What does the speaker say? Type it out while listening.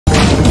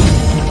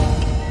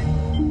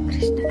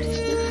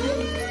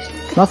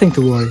Nothing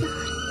to worry.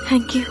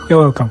 Thank you. You're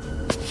welcome.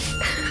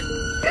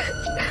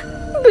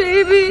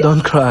 Baby.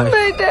 Don't cry.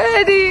 My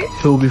daddy.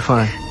 You'll be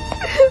fine.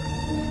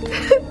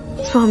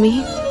 స్వామి,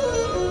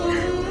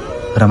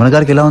 రమణ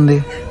గారికి ఎలా ఉంది?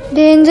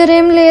 Danger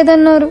ఏం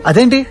లేదన్నారు.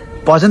 అదేంటి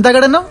పాయిజన్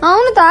తాగాడన్నా?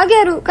 అవును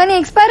తాగారు, కానీ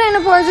ఎక్స్పైర్ అయిన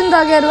పాయిజన్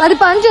తాగారు. అది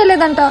పని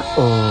చేయలేదంట.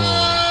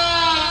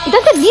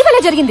 ఇదంతా నీ వల్ల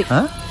జరిగింది.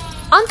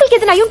 అంకుల్ కి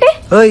ఏదైనా అయ్యుంటే?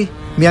 ఓయ్,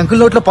 మీ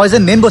అంకుల్ నోట్లో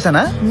పాయిజన్ నేను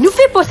పోసానా?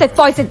 నువ్వే పోసేది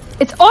poison.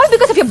 It's all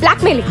because of your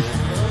black mailing.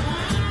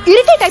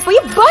 Irritate అయిపోయి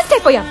బర్స్ట్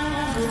అయిపోయా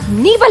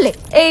నీ వల్లే.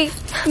 ఏయ్,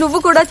 నువ్వు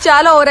కూడా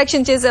చాలా ఓవర్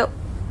యాక్షన్ చేసావు.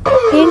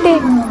 ఏంటి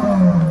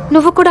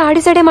నువ్వు కూడా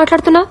ఆడి సైడే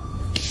మాట్లాడుతున్నా?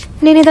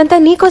 నేను ఇదంతా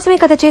నీకోసమే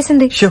కదా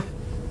చేసింది.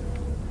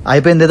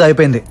 అయిపోయింది ఏదో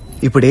అయిపోయింది.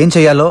 ఇప్పుడు ఏం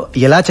చెయ్యాలో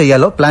ఎలా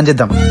చెయ్యాలో ప్లాన్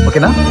చేద్దాం,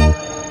 ఓకేనా?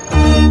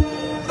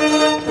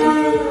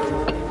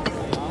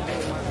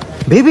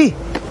 బేబీ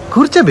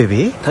కూర్చో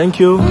బేబీ. Thank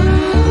you.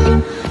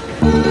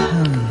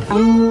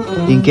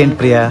 ఇంకేంటి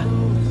ప్రియా,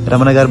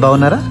 రమణ గారు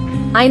బాగున్నారా?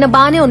 ఆయన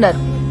బానే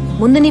ఉన్నారు.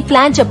 ముందు నీ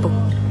ప్లాన్ చెప్పు.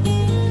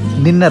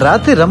 నిన్న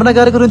రాత్రి రమణ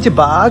గారి గురించి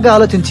బాగా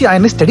ఆలోచించి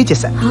ఆయన్ని స్టడీ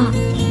చేశా.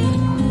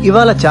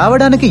 ఇవాళ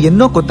చావడానికి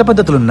ఎన్నో కొత్త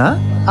పద్ధతులున్నా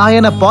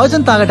ఆయన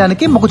పాయిజన్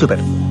తాగడానికి మొగ్గు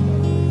చూపారు.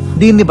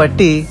 దీన్ని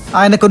బట్టి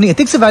ఆయన కొన్ని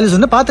ఎథిక్స్ వాల్యూస్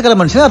ఉన్న పాతకాల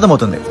మనిషిని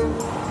అర్థమవుతుంది.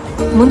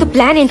 ముందు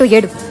ప్లాన్ ఏంటో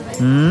ఏడు.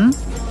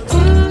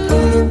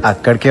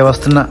 అక్కడికే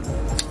వస్తున్నా.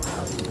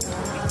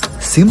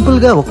 సింపుల్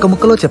గా ఒక్క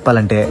ముక్కలో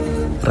చెప్పాలంటే,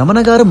 రమణ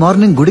గారు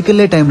మార్నింగ్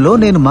గుడికెళ్లే టైంలో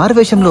నేను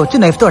మారువేషంలో వచ్చి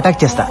నైఫ్ తో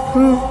అటాక్ చేస్తా.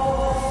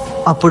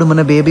 అప్పుడు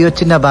మన బేబీ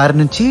వచ్చి నా బారి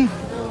నుంచి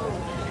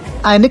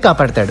ఆయన్ని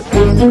కాపాడతాడు.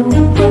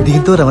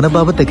 దీంతో రమణ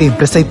బాబు తెగ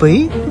ఇంప్రెస్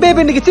అయిపోయి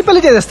బేబీకి ఇచ్చి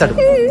పెళ్లి చేసేస్తాడు.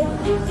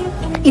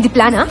 ఇది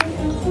ప్లానా?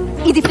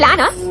 ఇది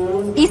ప్లానా?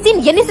 ఈ సీన్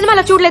ఎన్ని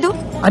సినిమాలో చూడలేదు?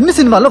 అన్ని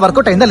సినిమాల్లో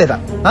వర్కౌట్ అయిందా లేదా?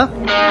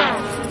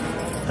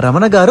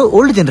 రమణ గారు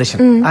ఓల్డ్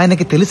జనరేషన్,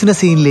 ఆయనకి తెలిసిన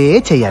సీన్లే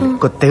చెయ్యాలి.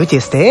 కొత్తవి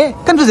చేస్తే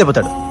కన్ఫ్యూజ్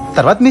అయిపోతాడు.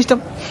 తర్వాత మీ ఇష్టం.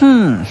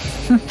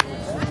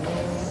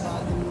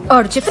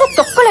 ఆడు చెప్పిన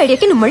తొక్కల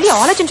ఐడియాకి నువ్వు మళ్ళీ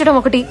ఆలోచించడం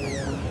ఒకటి.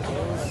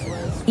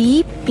 ఈ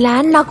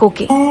ప్లాన్ నాకు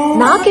ఓకే.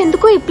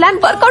 నాకెందుకో ఈ ప్లాన్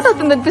వర్కౌట్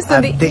అవుతుంది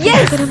అనిపిస్తుంది.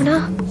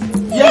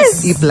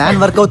 ఈ ప్లాన్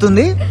వర్క్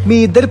అవుతుంది, మీ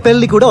ఇద్దరి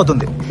పెళ్లి కూడా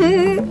అవుతుంది.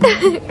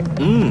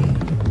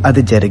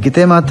 అది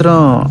జరిగితే మాత్రం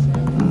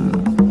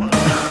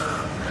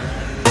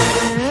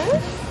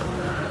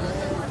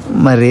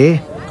మరి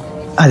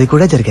అది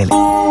కూడా జరగాలి.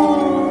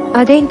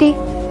 అదేంటి?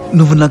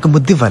 నువ్వు నాకు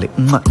ముద్దివ్వాలి.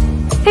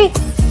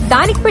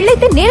 దానికి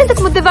పెళ్ళైతే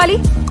నేనెందుకు ముద్దివ్వాలి?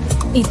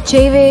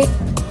 ఇచ్చేవే,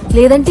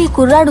 లేదంటే ఈ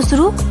కుర్రాడు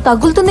సురు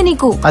తగులుతుంది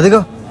నీకు.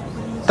 అదిగో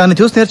తను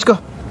చూసి నేర్చుకో.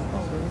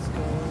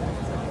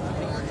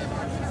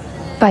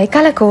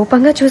 పైకాల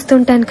కోపంగా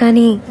చూస్తుంటాను,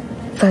 కానీ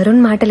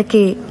వరుణ్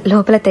మాటలకి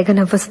లోపల తెగ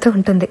నవ్వొస్తూ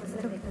ఉంటుంది.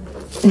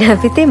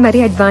 నవ్వితే మరీ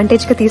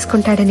అడ్వాంటేజ్ గా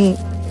తీసుకుంటాడని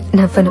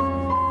నవ్వను.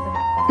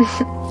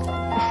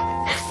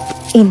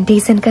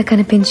 ఇండీసెంట్ గా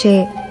కనిపించే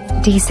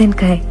డీసెంట్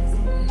గా.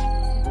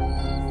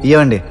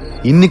 ఏమండి,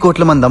 ఇన్ని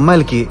కోట్ల మంది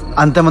అమ్మాయిలకి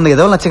అంతమంది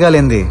ఎదవలు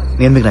నచ్చగాలేంది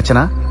నేను మీకు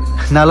నచ్చనా?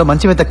 నాలో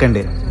మంచి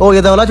వెతక్కండి, ఓ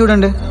ఎదవలా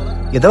చూడండి.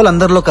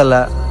 ఎదవలందరిలో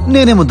కల్లా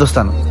నేనే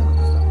ముద్దొస్తాను.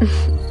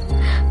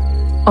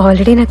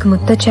 ఆల్రెడీ నాకు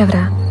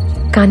ముద్దొచ్చావరా,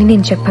 కానీ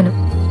నేను చెప్పను.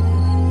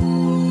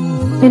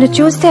 నేను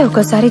చూస్తే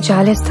ఒక్కోసారి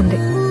జాలేస్తుంది.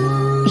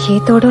 ఏ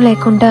తోడు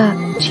లేకుండా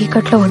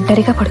చీకట్లో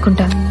ఒంటరిగా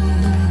పడుకుంటా.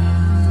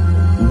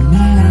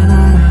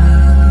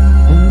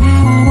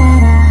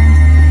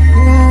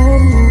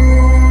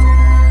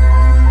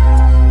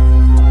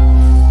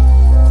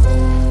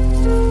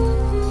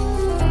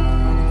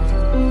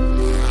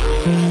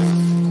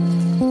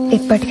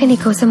 ఇప్పటికే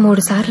నీకోసం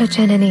 3 సార్లు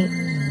వచ్చానని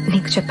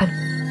నీకు చెప్పను.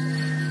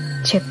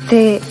 చెప్తే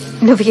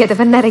నువ్వు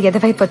ఎదవన్నారా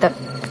ఎదవైపోతావు.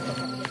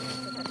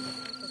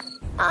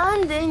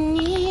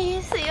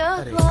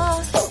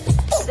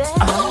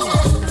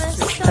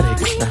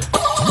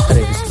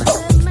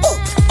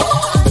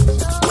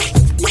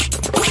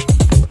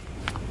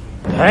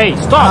 Hey,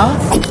 stop!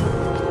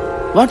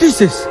 What is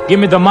this? Give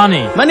me the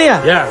money. Money?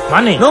 Yeah,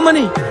 money. No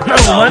money.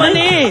 No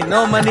money. No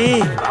money.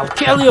 I'll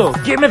kill you.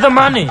 Give me the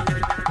money.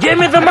 Give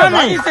me the money.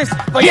 What is this?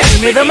 Give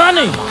me the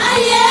money.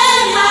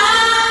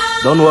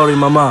 Don't worry,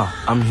 Mama.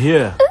 I'm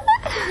here.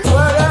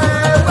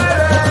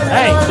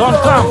 Hey, don't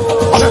come.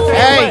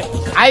 Hey,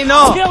 I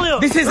know.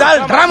 This is all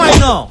drama, I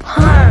know.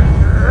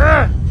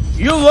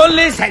 You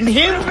only send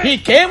him. He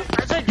came.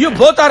 You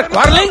both are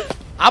quarreling.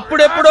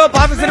 అప్పుడెప్పుడో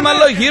పాత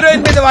సినిమాల్లో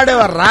heroine మీద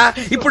వాడేవారా,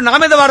 ఇప్పుడు నా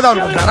మీద వాడదాం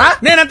అనుకుంటారా?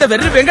 నేనంత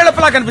వెర్రి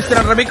వెంగళప్పలా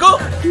కనిపిస్తున్నారా మీకు?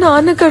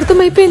 నాన్నకు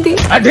అర్థమైపోయింది.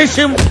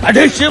 అడిష్యం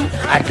అడిష్యం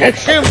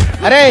అడిష్యం.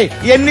 అరే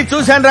ఎన్ని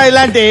చూశాను రా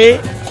ఇలాంటి.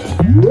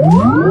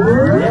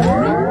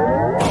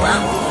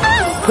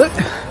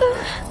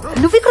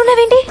 నువ్వు ఇక్కడ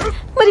ఉన్నావేంటి?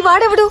 మరి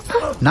వాడెవడు?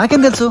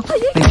 నాకేం తెలుసు,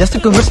 నేను జస్ట్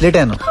 2 minutes లేట్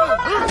అయ్యాను.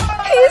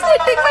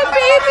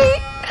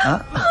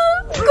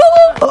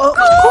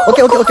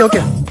 ఓకే ఓకే ఓకే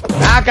ఓకే,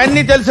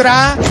 నాకన్నీ తెలుసురా.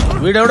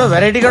 వీడెవడో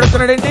వెరైటీ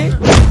గడుస్తున్నాడేంటి?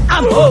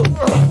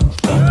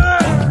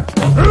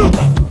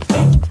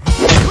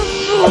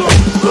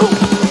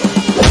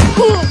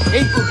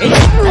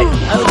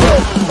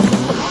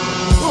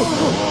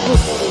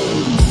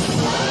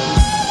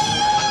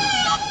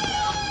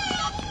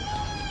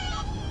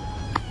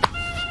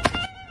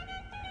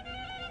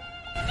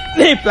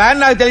 నీ ప్లాన్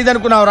నాకు తెలియదు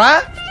అనుకున్నావురా?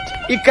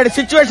 ఇక్కడ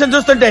సిచ్యువేషన్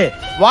చూస్తుంటే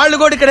వాళ్ళు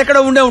కూడా ఇక్కడెక్కడ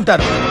ఉండే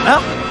ఉంటారు.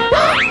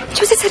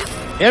 చూసేసారు.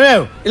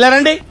 ఏమేవ్ ఇలా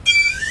రండి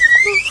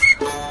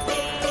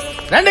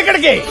రండి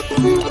ఇక్కడికి.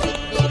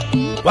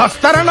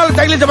 వస్తారన్న వాళ్ళు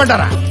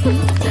తగిలించమంటారా?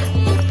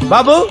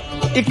 బాబు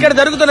ఇక్కడ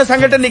జరుగుతున్న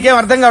సంఘటన నీకేం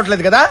అర్థం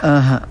కావట్లేదు కదా?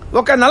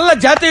 ఒక నల్ల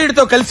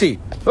జాతీయుడితో కలిసి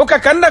ఒక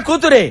కన్న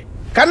కూతురే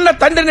కన్న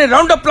తండ్రిని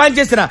రౌండప్ ప్లాన్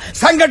చేసిన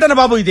సంఘటన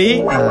బాబు ఇది.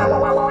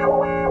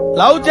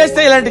 లవ్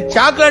చేస్తే ఇలాంటి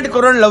చాక్ లాంటి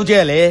కుర్రాన్ని లవ్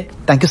చేయాలి.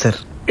 Thank you sir.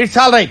 It's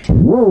all right.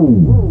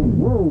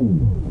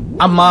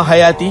 అమ్మా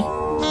హయాతి,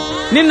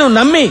 నిన్ను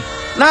నమ్మి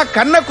నా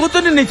కన్న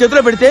కూతుర్ని నీ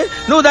చేతిలో పెడితే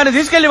నువ్వు దాన్ని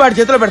తీసుకెళ్లి వాడి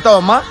చేతిలో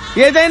పెడతావమ్మా.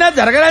 ఏదైనా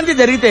జరగడానికి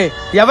జరిగితే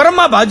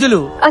ఎవరమ్మా బాధ్యులు?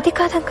 అది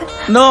కాదు అంకుల్.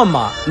 నో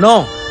అమ్మా no.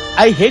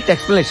 I hate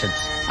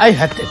explanations. I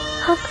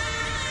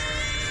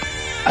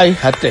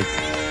hurted.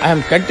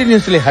 I'm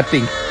continuously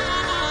hurting.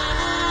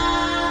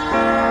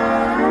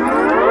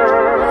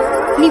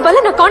 నీ వల్ల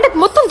నా కాంటాక్ట్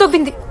మొత్తం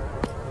దొబ్బింది.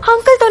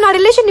 అంకుల్ తో నా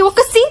రిలేషన్ ని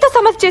ఒక్క సీన్ తో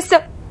సమస్య చేస్తా.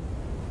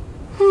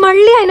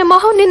 మళ్ళీ ఆయన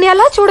మొహం నిన్ను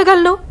ఎలా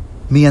చూడగలను?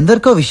 మీ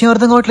అందరికో విషయం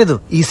అర్థం కావట్లేదు.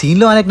 ఈ సీన్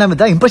లో ఆయనకు నా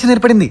మీద ఇంప్రెషన్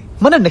ఏర్పడింది.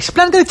 మన నెక్స్ట్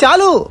ప్లాన్ కదా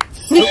చాలు.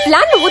 నీ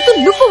ప్లాన్ వద్దు,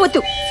 నువ్వు వద్దు.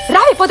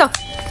 రావే పోదాం.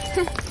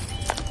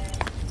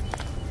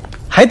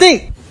 అయితే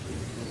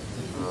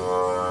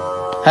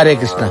హరే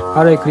కృష్ణ.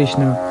 హరే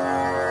కృష్ణ.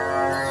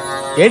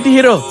 ఏంటి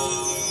హీరో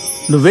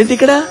నువ్వేంటి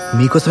ఇక్కడ?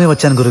 మీకోసమే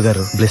వచ్చాను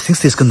గురుగారు,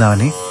 బ్లెస్సింగ్స్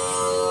తీసుకుందామని.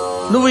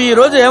 నువ్వు ఈ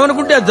రోజు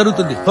ఏమనుకుంటే అది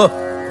జరుగుతుంది.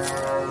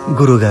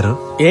 గురుగారు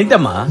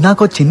ఏంటమ్మా?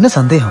 నాకు చిన్న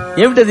సందేహం.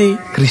 ఏమిటది?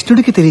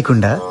 కృష్ణుడికి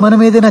తెలియకుండా మనం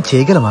ఏదైనా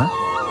చేయగలమా?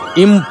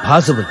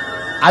 ఇంపాసిబుల్.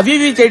 అవి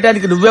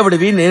చేయడానికి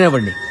నువ్వెవడివి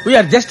నేనెవడిని?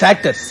 We are just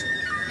actors.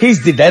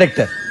 He's the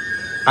director.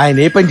 ఆయన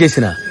ఏ పని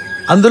చేసినా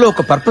అందులో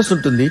ఒక పర్పస్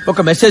ఉంటుంది,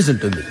 ఒక మెసేజ్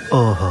ఉంటుంది.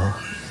 ఓహో.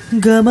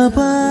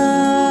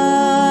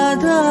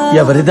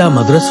 ఎవరిదా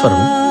మధుర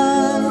స్వరం?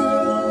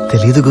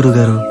 తెలీదు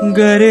గురుగారు.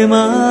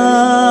 గరిమా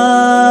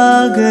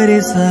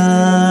గరిసా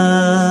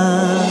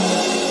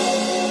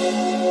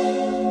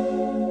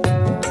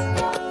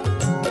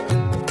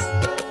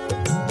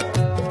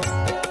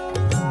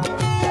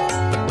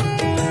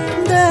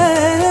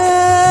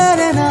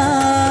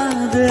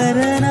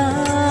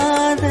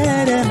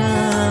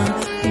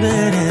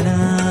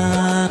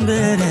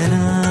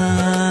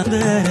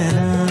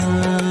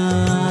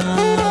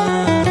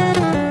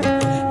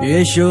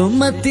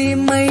यशोमती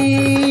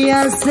मैया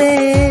से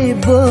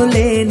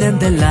बोले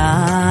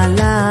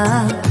नंदलाला,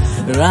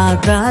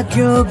 राधा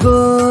क्यों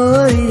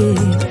गोरी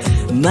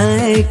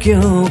मैं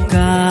क्यों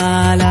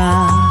काला,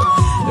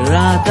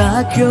 राधा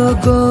क्यों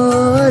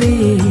गोरी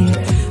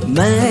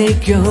मैं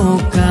क्यों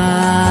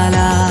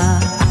काला।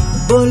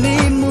 बोली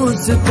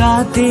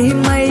मुस्काती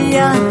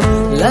मैया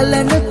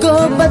ललन को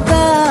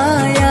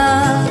बताया,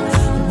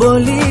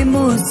 बोली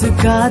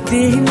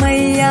मुस्काती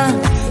मैया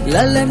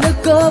ललन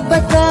को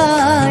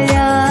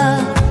बताया।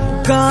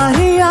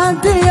 काहे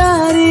याद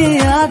यारी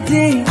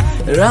आधी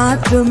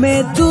रात में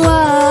तू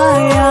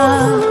आया,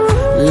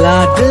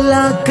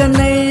 लाडला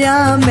कन्हैया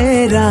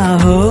मेरा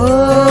हो,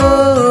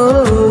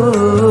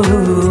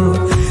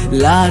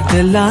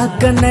 लाडला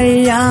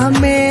कन्हैया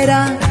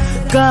मेरा,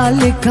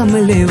 काली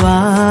कमले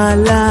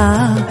वाला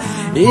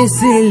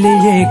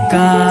इसलिए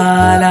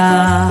काला।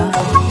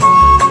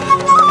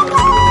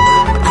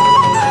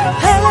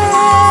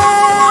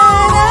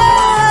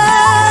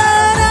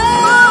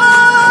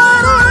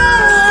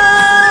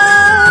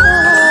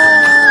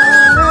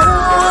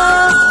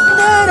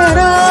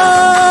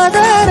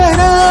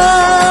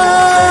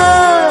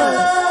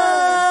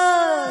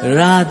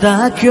 राधा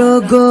क्यों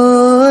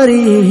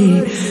गोरी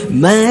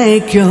मैं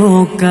क्यों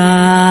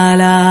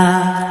काला।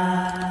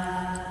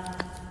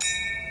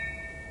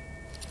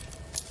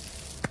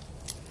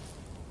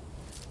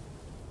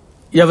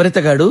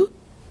 ఎవరితగాడు?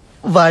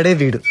 వాడే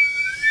వీడు.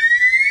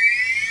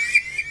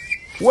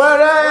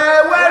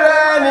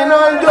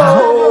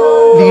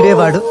 వీడే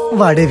వాడు,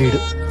 వాడే వీడు.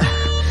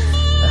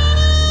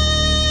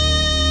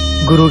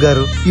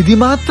 గురువుగారు ఇది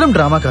మాత్రం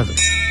డ్రామా కాదు.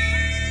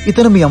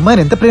 ఇతను మీ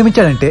అమ్మాయిని ఎంత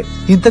ప్రేమించాడంటే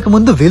ఇంతకు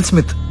ముందు విల్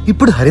స్మిత్,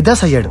 ఇప్పుడు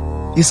హరిదాస్ అయ్యాడు,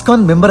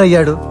 ఇస్కాన్ మెంబర్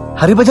అయ్యాడు,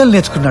 హరిభజనలు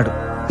నేర్చుకున్నాడు.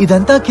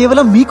 ఇదంతా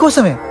కేవలం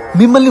మీకోసమే,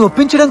 మిమ్మల్ని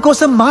ఒప్పించడం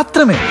కోసం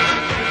మాత్రమే.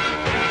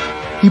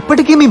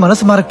 ఇప్పటికీ మీ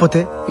మనసు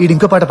మారకపోతే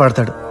ఈడింకో పాట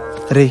పాడతాడు.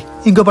 రే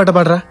ఇంకో పాట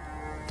పాడరా.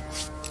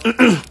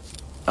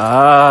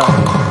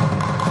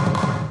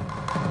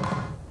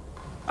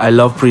 I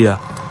love Priya.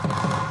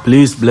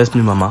 Please bless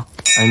me, Mama.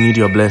 I need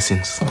your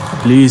blessings.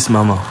 Please,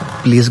 Mama.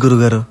 Please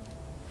గురుగారు.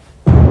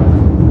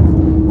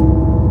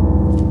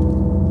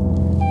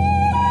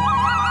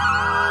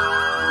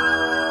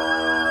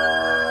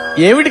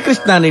 ఏమిటి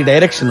కృష్ణ నీ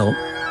డైరెక్షను?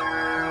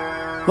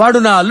 వాడు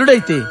నా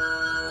అల్లుడైతే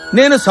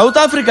నేను సౌత్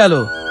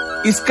ఆఫ్రికాలో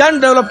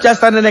ఇస్కాన్ డెవలప్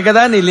చేస్తాననే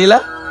కదా నీ లీల.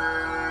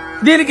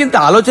 దీనికింత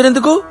ఆలోచన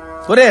ఎందుకు?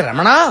 ఒరే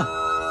రమణ,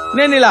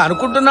 నేను ఇలా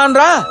అనుకుంటున్నాను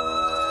రా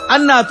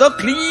అని నాతో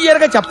క్లియర్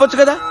గా చెప్పొచ్చు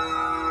కదా.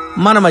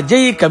 మన మధ్య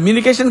ఈ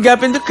కమ్యూనికేషన్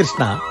గ్యాప్ ఎందుకు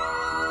కృష్ణ?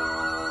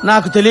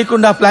 నాకు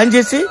తెలియకుండా ప్లాన్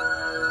చేసి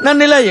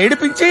నన్ను ఇలా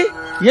ఏడిపించి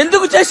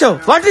ఎందుకు చేసావు?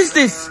 What is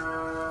this?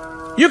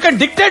 You can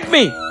dictate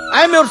me.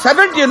 I'm your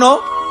servant, you know.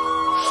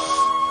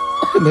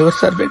 Your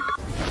servant.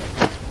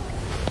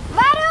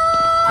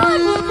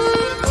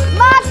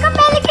 మా అక్క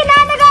పెళ్ళికి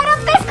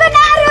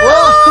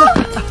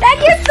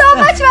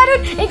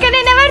వరుణ్, ఇక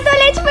నేను ఎవరితో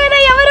లేచిపోయినా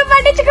ఎవరు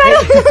పట్టించుకోరు.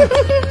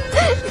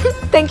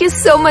 Thank you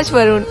so much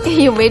Varun,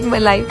 you made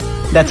my life.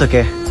 That's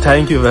okay.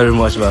 Thank you very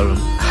much, Varun.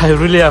 I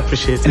really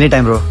appreciate it.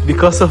 Anytime, bro.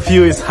 Because of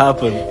you, it's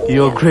happened.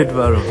 You're great,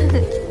 Varun.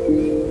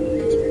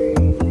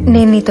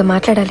 నేను నీతో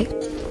మాట్లాడాలి.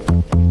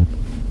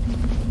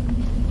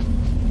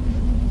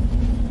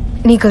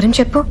 నీ గురించి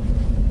చెప్పు.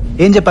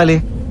 ఏం చెప్పాలి?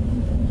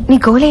 నీ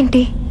గోల్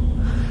ఏంటి?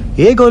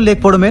 ఏ గోల్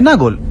లేకపోవడమే నా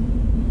గోల్.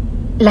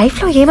 లైఫ్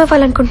లో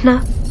ఏమవ్వాలనుకుంటున్నా?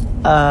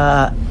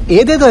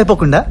 ఏదేదో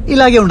అయిపోకుండా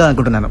ఇలాగే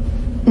ఉండాలనుకుంటున్నాను.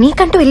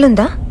 నీకంటూ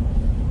ఇల్లుందా?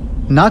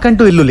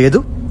 నాకంటూ ఇల్లు లేదు,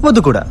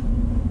 వద్దు కూడా.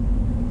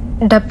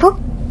 డబ్బు?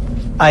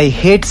 I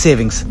hate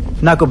savings.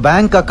 నాకు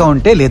బ్యాంక్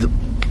అకౌంటే లేదు.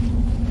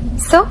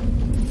 So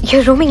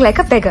you're roaming like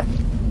a beggar.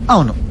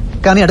 అవును,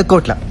 కానీ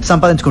అడుక్కోట్లా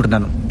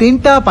సంపాదించుకుంటున్నాను.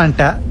 తింటా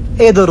పంట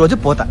ఏదో రోజు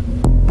పోతా.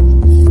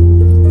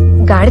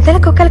 గాడిదల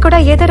కుక్కలు కూడా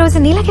ఏదో రోజు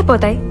నీళ్ళకే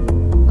పోతాయి.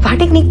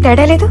 వాటికి నీకు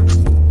తేడా లేదు?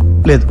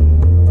 లేదు.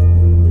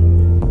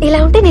 ఇలా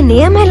ఉంటే నిన్నే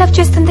అమ్మాయి లవ్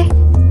చేస్తుంది?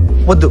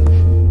 వద్దు,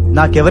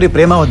 నాకెవరి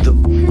ప్రేమ వద్దు.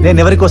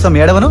 నేనెవరి కోసం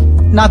ఏడవను,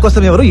 నా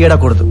కోసం ఎవరు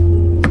ఏడకూడదు.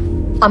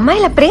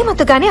 అమ్మాయిల ప్రేమ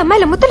వద్దు గానీ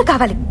అమ్మాయిల ముద్దులు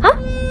కావాలి.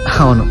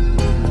 అవును.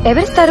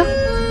 ఎవరిస్తారు?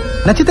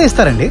 నచ్చితే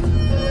ఇస్తారండి.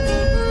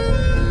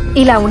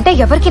 ఇలా ఉంటే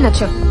ఎవరికి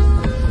నచ్చవు.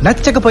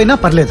 నచ్చకపోయినా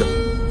పర్లేదు.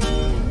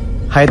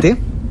 అయితే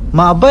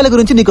మా అబ్బాయిల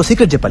గురించి నీకు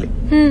సీక్రెట్ చెప్పాలి.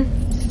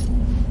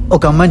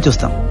 ఒక అమ్మాయిని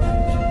చూస్తాం,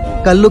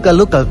 కళ్ళు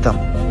కలుపుతాం,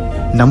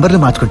 నంబర్లు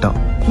మార్చుకుంటాం.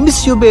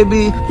 Miss you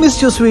baby, miss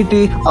you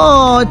Sweety,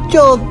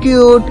 so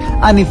cute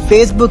అని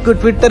ఫేస్బుక్,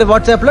 ట్విట్టర్,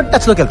 వాట్సాప్ లో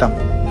టచ్ లోకి వెళ్తాం.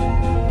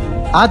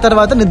 ఆ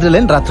తర్వాత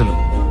నిద్రలేని రాత్రులు,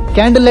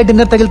 క్యాండిల్ లైట్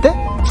డిన్నర్ తగిలితే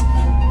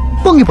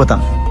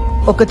పొంగిపోతాం.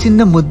 ఒక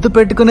చిన్న ముద్దు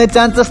పెట్టుకునే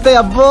ఛాన్స్ వస్తే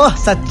అబ్బో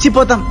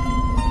చచ్చిపోతాం.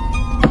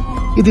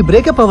 ఇది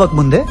బ్రేకప్ అవ్వక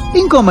ముందే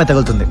ఇంకో అమ్మాయి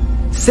తగులుతుంది.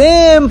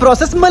 సేమ్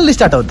ప్రాసెస్ మళ్ళీ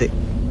స్టార్ట్ అవుద్ది.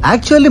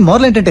 యాక్చువల్లీ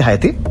మోరల్ ఏంటంటే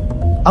హాయతి,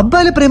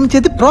 అబ్బాయిలు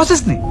ప్రేమించేది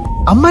ప్రాసెస్ ని,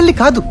 అమ్మాయిల్ని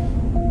కాదు.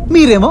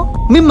 మీరేమో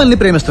మిమ్మల్ని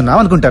ప్రేమిస్తున్నాం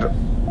అనుకుంటారు.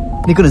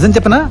 నీకు నిజం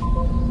చెప్పనా,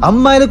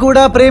 అమ్మాయిలు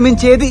కూడా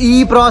ప్రేమించేది ఈ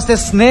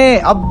ప్రాసెస్ నే,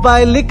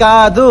 అబ్బాయిల్ని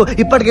కాదు.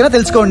 ఇప్పటికైనా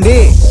తెలుసుకోండి.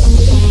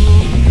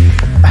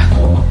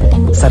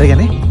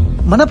 సరేగానే,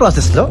 మన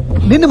ప్రాసెస్ లో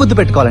నిన్ను ముద్దు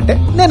పెట్టుకోవాలంటే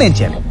నేనేం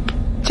చేయాలి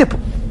చెప్పు.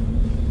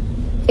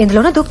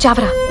 ఇందులోనూ దూకు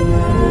చావరా.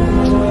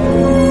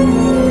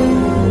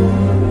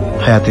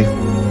 హయాతి,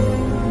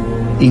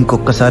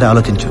 ఇంకొకసారి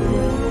ఆలోచించు.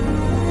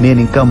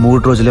 నేనింకా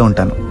 3 రోజులే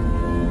ఉంటాను.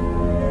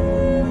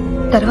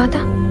 తర్వాత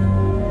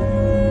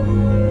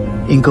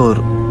ఇంకో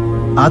ఊరు,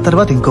 ఆ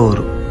తర్వాత ఇంకో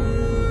ఊరు.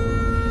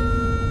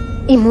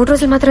 ఈ 3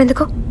 రోజులు మాత్రం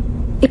ఎందుకు?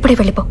 ఇప్పుడే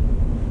వెళ్ళిపో.